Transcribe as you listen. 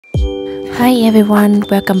Hi everyone,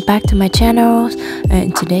 welcome back to my channel.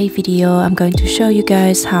 In today's video I'm going to show you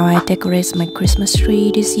guys how I decorate my Christmas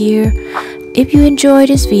tree this year. If you enjoy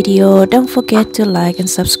this video, don't forget to like and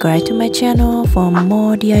subscribe to my channel for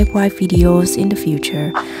more DIY videos in the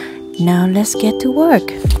future. Now let's get to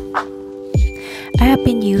work. I have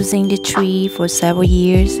been using the tree for several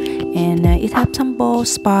years and it has some bald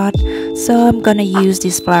spots, so I'm gonna use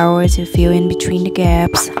this flower to fill in between the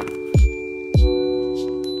gaps.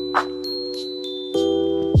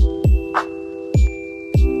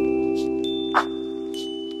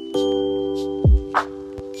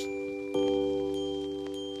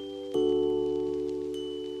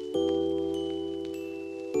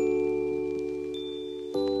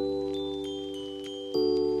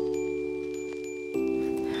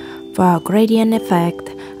 For our gradient effect,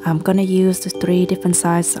 I'm gonna use the 3 different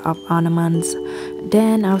sizes of ornaments.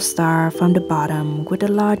 Then I'll start from the bottom with the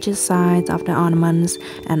largest size of the ornaments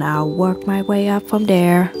and I'll work my way up from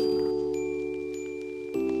there.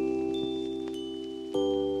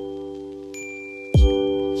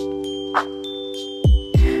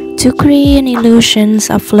 To create an illusion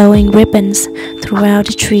of flowing ribbons throughout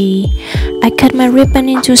the tree, I cut my ribbon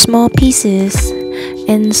into small pieces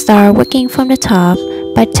and start working from the top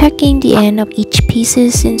by tucking the end of each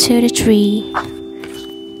pieces into the tree.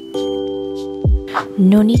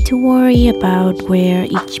 No need to worry about where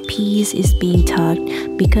each piece is being tucked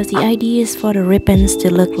because the idea is for the ribbons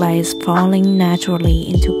to look like it's falling naturally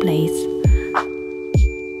into place.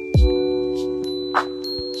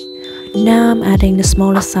 Now I'm adding the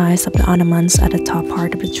smaller size of the ornaments at the top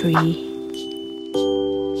part of the tree.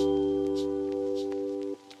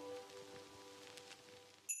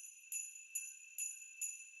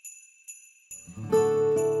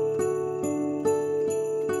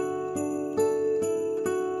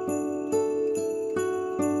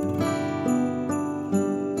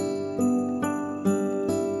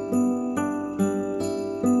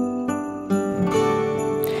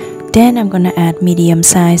 Then I'm gonna add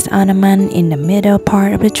medium-sized ornament in the middle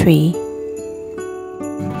part of the tree.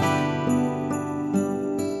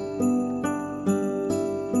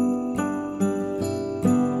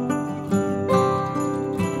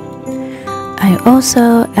 I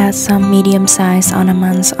also add some medium-sized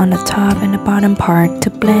ornaments on the top and the bottom part to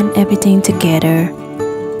blend everything together.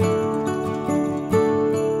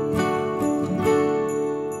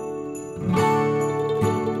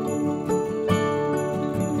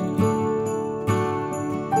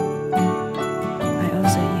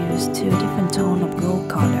 Two different tones of gold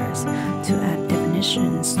colors to add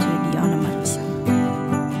definitions to the ornaments.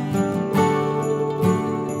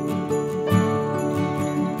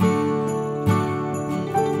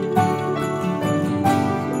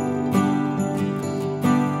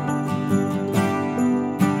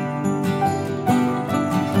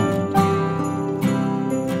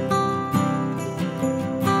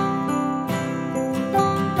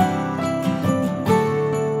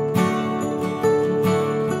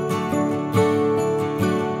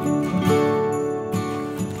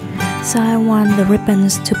 So I want the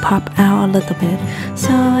ribbons to pop out a little bit,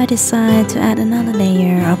 so I decided to add another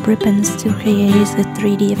layer of ribbons to create a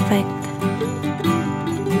 3D effect.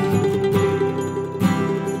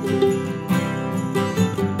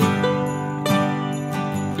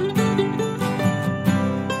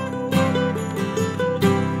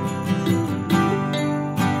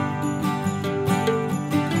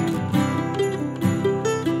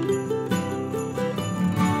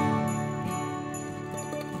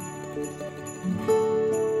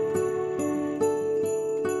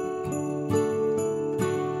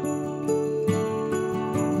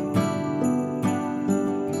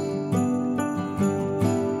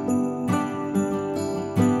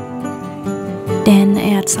 Then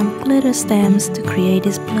I add some glitter stamps to create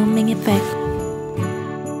this blooming effect.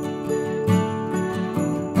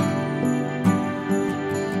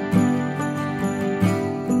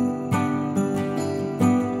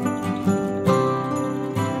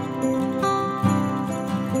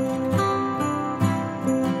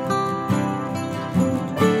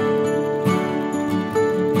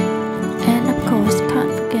 And of course,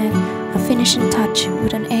 can't forget a finishing touch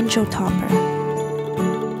with an angel topper.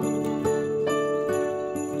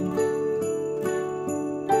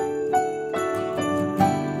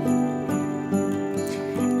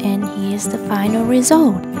 And here's the final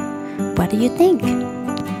result. What do you think?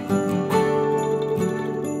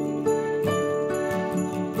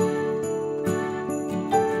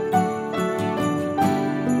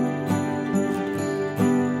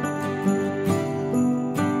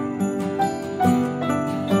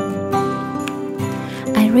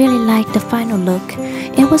 I really like the final look.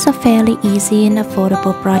 It was a fairly easy and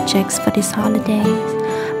affordable project for this holidays.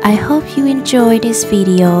 I hope you enjoyed this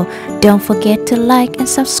video. Don't forget to like and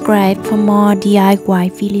subscribe for more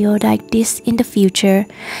DIY videos like this in the future.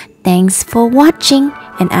 Thanks for watching,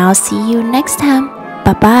 and I'll see you next time.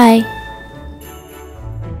 Bye bye.